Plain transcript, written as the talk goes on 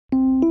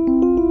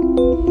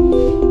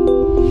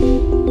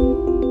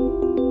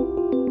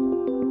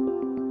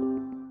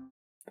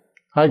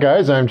Hi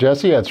guys, I'm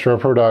Jesse at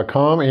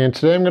Strobepro.com, and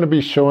today I'm going to be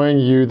showing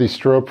you the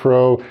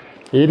Strobepro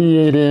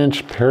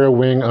 88-inch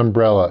Parawing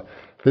umbrella.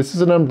 This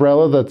is an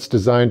umbrella that's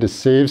designed to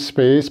save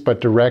space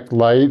but direct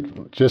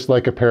light just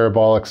like a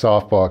parabolic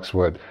softbox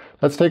would.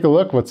 Let's take a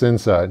look what's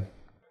inside.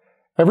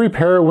 Every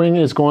Parawing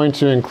is going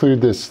to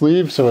include this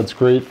sleeve, so it's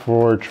great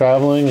for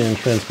traveling and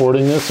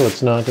transporting this, so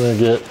it's not going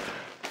to get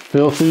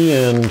filthy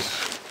and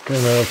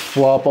going to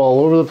flop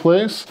all over the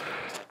place.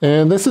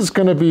 And this is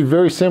going to be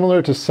very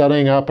similar to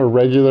setting up a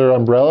regular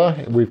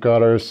umbrella. We've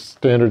got our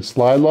standard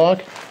slide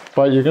lock,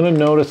 but you're going to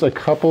notice a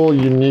couple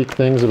unique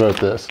things about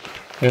this.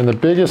 And the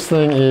biggest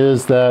thing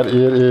is that it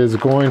is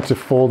going to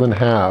fold in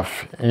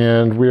half.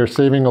 And we are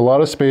saving a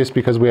lot of space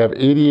because we have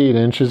 88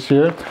 inches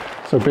here.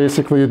 So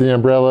basically the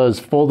umbrella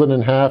is folded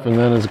in half and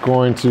then is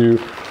going to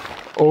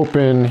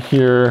open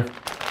here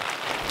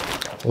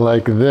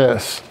like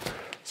this.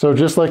 So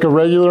just like a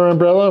regular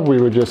umbrella,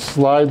 we would just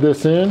slide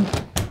this in.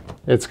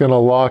 It's going to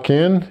lock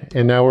in,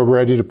 and now we're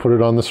ready to put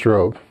it on the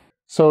strobe.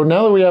 So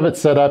now that we have it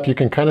set up, you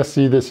can kind of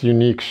see this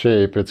unique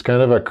shape. It's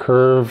kind of a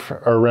curve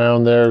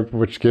around there,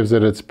 which gives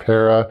it its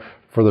para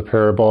for the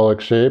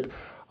parabolic shape.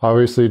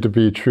 Obviously, to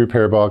be true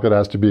parabolic, it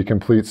has to be a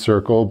complete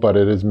circle, but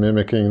it is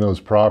mimicking those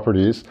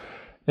properties.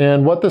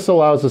 And what this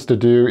allows us to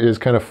do is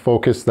kind of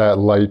focus that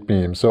light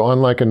beam. So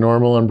unlike a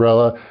normal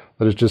umbrella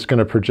that is just going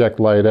to project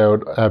light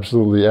out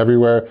absolutely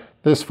everywhere,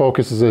 this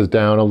focuses us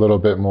down a little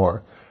bit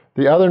more.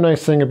 The other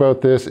nice thing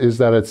about this is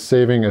that it's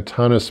saving a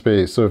ton of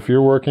space. So if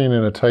you're working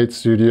in a tight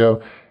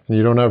studio and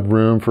you don't have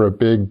room for a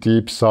big,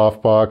 deep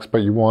softbox, but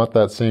you want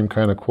that same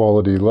kind of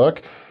quality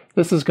look,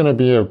 this is going to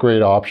be a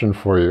great option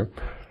for you.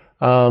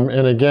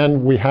 And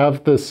again, we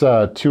have this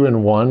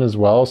 2-in-1 as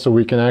well, so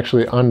we can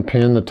actually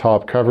unpin the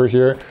top cover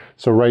here.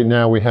 So right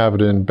now we have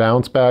it in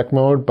bounce back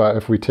mode, but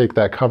if we take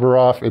that cover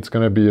off, it's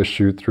going to be a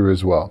shoot through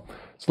as well.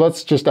 So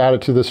let's just add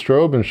it to the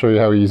strobe and show you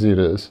how easy it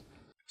is.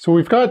 So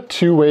we've got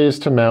two ways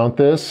to mount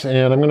this,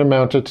 and I'm going to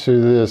mount it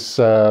to this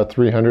 300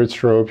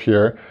 strobe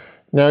here.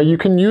 Now you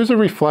can use a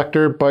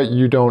reflector, but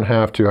you don't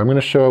have to. I'm going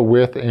to show it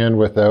with and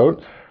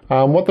without.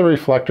 What the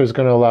reflector is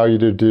going to allow you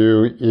to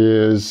do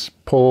is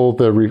pull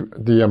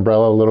the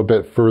umbrella a little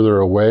bit further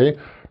away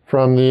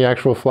from the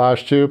actual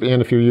flash tube,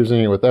 and if you're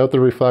using it without the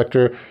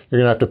reflector,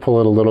 you're going to have to pull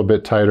it a little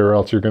bit tighter, or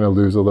else you're going to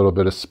lose a little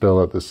bit of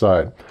spill at the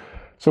side.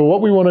 So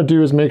what we want to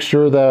do is make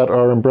sure that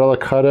our umbrella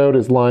cutout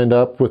is lined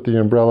up with the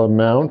umbrella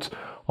mount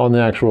on the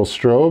actual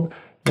strobe,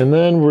 and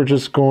then we're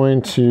just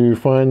going to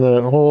find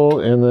that hole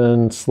and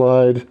then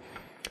slide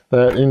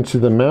that into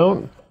the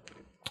mount.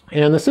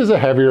 And this is a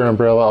heavier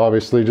umbrella,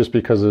 obviously, just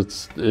because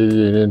it's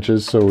 88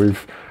 inches, so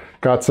we've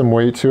got some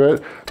weight to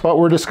it, but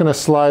we're just going to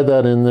slide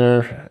that in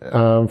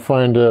there,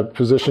 find a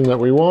position that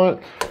we want,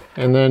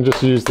 and then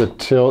just use the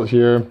tilt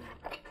here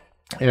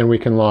and we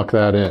can lock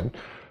that in.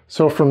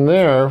 So from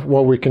there,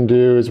 what we can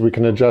do is we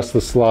can adjust the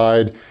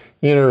slide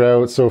in or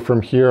out. So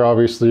from here,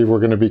 obviously, we're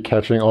going to be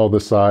catching all the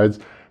sides.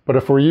 But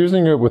if we're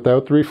using it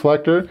without the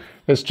reflector,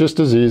 it's just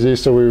as easy.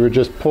 So we would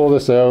just pull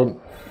this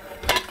out.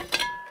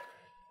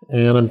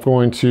 And I'm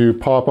going to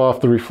pop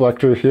off the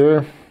reflector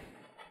here.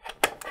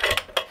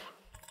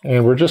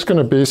 And we're just going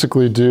to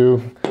basically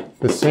do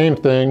the same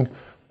thing,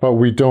 but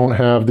we don't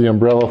have the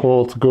umbrella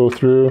hole to go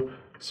through.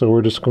 So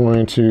we're just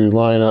going to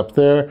line up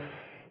there.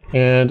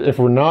 And if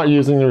we're not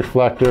using the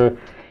reflector,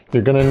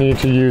 you're going to need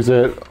to use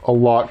it a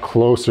lot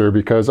closer,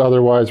 because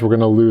otherwise we're going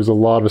to lose a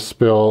lot of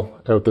spill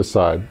out the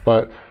side.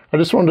 But I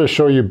just wanted to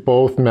show you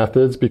both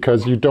methods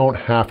because you don't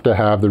have to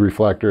have the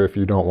reflector if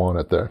you don't want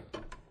it there.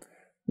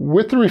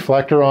 With the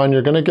reflector on,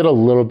 you're going to get a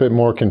little bit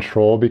more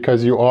control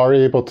because you are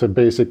able to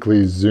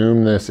basically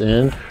zoom this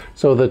in.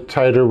 So the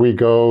tighter we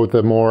go,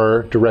 the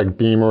more direct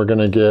beam we're going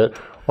to get.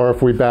 Or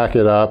if we back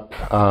it up,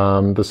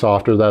 the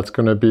softer that's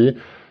going to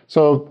be.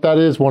 So that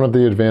is one of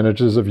the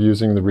advantages of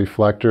using the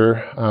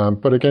reflector.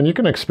 But again, you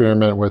can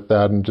experiment with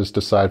that and just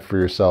decide for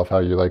yourself how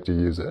you like to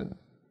use it.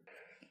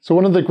 So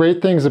one of the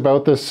great things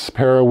about this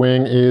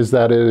Parawing is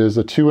that it is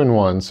a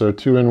 2-in-1. So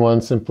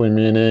 2-in-1 simply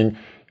meaning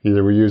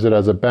either we use it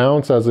as a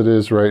bounce as it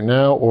is right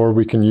now, or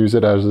we can use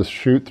it as a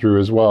shoot through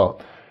as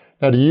well.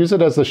 Now to use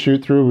it as a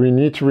shoot through, we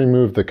need to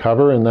remove the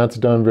cover, and that's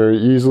done very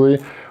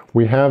easily.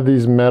 We have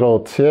these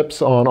metal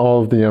tips on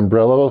all of the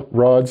umbrella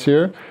rods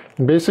here.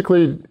 And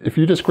basically, if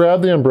you just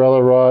grab the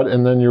umbrella rod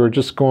and then you're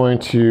just going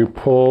to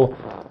pull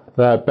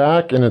that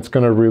back and it's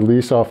going to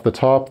release off the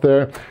top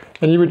there.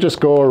 And you would just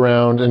go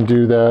around and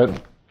do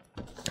that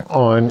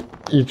on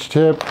each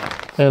tip.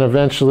 And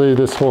eventually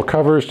this whole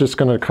cover is just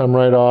going to come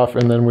right off,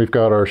 and then we've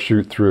got our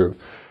shoot through.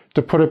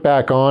 To put it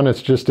back on,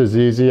 it's just as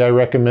easy. I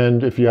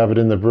recommend if you have it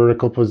in the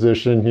vertical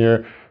position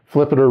here,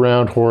 flip it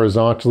around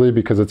horizontally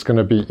because it's going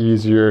to be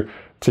easier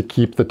to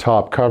keep the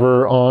top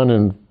cover on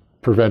and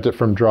prevent it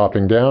from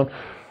dropping down.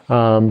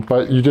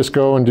 But you just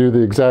go and do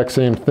the exact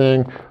same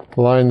thing,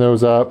 line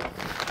those up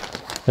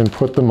and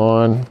put them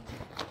on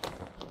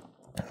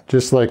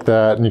just like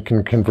that, and you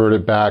can convert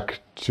it back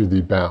to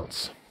the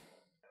bounce.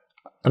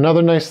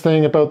 Another nice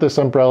thing about this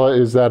umbrella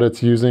is that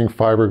it's using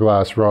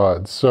fiberglass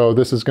rods. So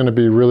this is going to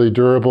be really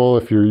durable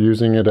if you're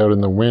using it out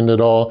in the wind at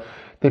all.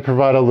 They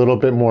provide a little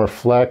bit more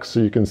flex, so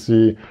you can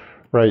see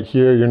right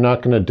here, you're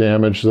not going to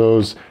damage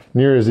those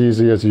near as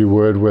easy as you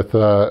would with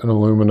an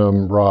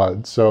aluminum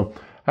rod. So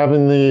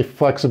having the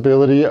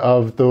flexibility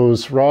of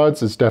those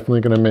rods is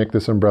definitely going to make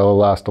this umbrella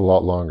last a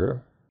lot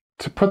longer.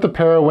 To put the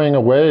Parawing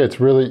away, it's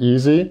really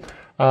easy.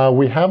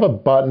 We have a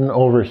button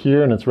over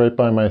here, and it's right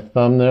by my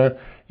thumb there,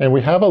 and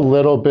we have a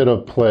little bit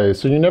of play.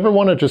 So you never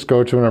want to just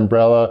go to an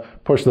umbrella,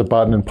 push the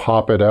button and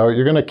pop it out.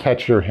 You're going to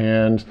catch your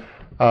hand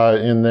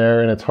in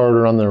there, and it's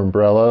harder on the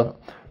umbrella.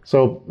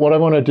 So what I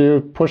want to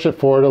do, push it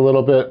forward a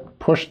little bit,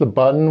 push the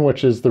button,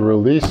 which is the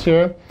release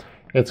here.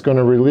 It's going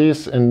to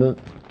release and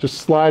just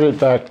slide it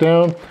back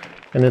down,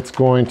 and it's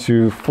going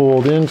to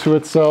fold into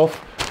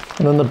itself.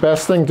 And then the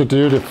best thing to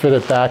do to fit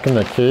it back in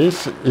the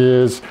case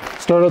is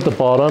start at the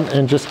bottom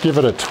and just give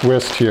it a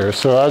twist here.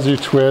 So as you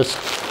twist,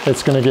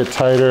 it's going to get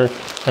tighter,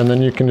 and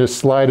then you can just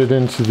slide it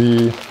into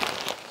the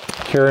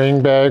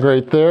carrying bag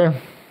right there.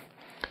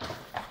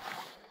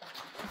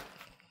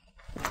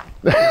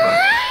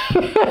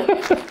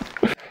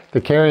 The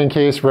carrying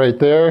case right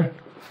there.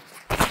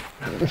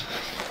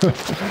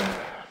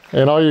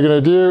 And all you're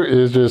going to do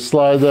is just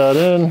slide that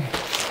in.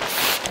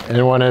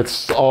 And when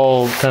it's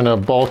all kind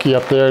of bulky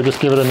up there, just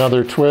give it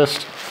another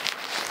twist,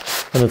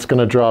 and it's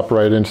going to drop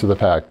right into the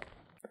pack.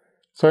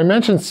 So I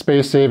mentioned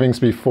space savings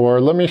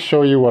before. Let me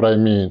show you what I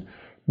mean.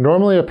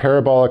 Normally a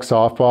parabolic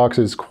softbox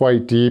is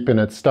quite deep and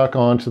it's stuck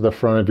onto the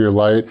front of your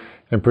light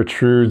and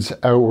protrudes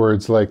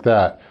outwards like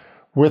that.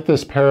 With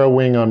this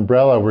Parawing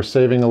umbrella, we're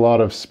saving a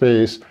lot of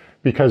space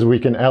because we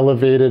can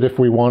elevate it if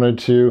we wanted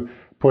to,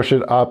 push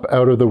it up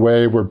out of the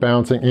way, we're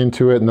bouncing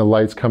into it and the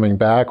light's coming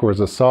back, whereas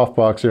a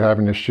softbox you're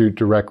having to shoot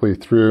directly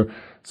through,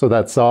 so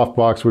that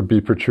softbox would be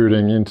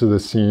protruding into the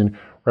scene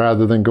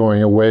rather than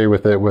going away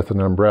with it with an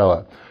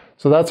umbrella.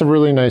 So that's a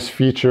really nice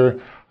feature.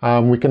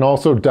 We can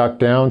also duck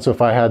down, so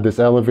if I had this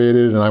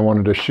elevated and I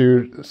wanted to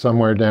shoot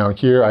somewhere down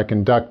here, I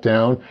can duck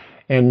down.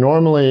 And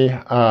normally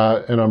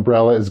an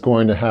umbrella is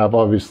going to have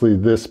obviously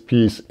this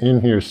piece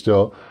in here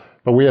still,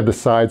 but we have the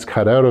sides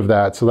cut out of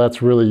that, so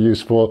that's really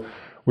useful.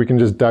 We can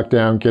just duck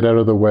down, get out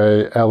of the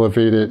way,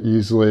 elevate it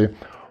easily,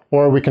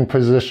 or we can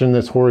position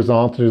this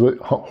horizontally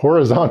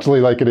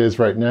like it is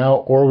right now,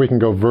 or we can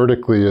go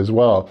vertically as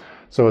well.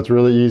 So it's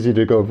really easy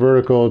to go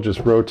vertical,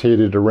 just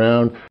rotate it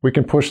around. We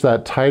can push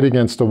that tight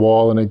against a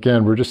wall, and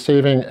again, we're just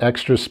saving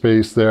extra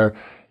space there.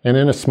 And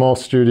in a small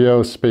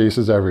studio, space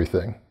is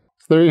everything.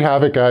 So there you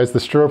have it, guys, the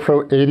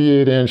Strobepro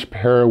 88-inch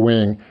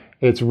Parawing.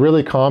 It's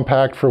really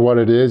compact for what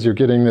it is. You're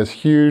getting this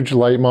huge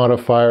light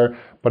modifier,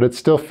 but it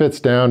still fits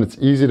down. It's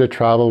easy to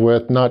travel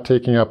with, not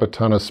taking up a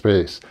ton of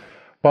space.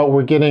 But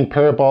we're getting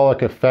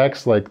parabolic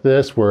effects like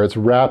this, where it's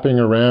wrapping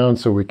around,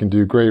 so we can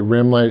do great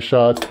rim light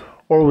shots,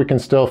 or we can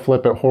still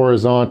flip it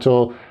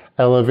horizontal,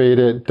 elevate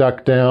it,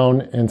 duck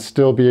down, and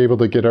still be able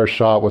to get our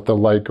shot with the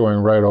light going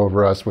right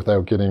over us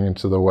without getting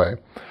into the way.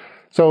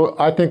 So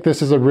I think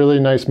this is a really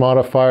nice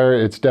modifier.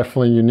 It's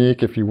definitely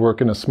unique. If you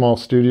work in a small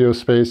studio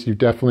space, you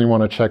definitely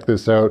want to check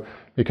this out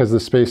because the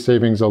space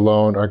savings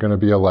alone are going to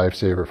be a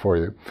lifesaver for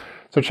you.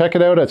 So check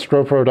it out at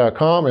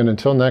Strobepro.com, and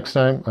until next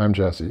time, I'm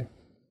Jesse.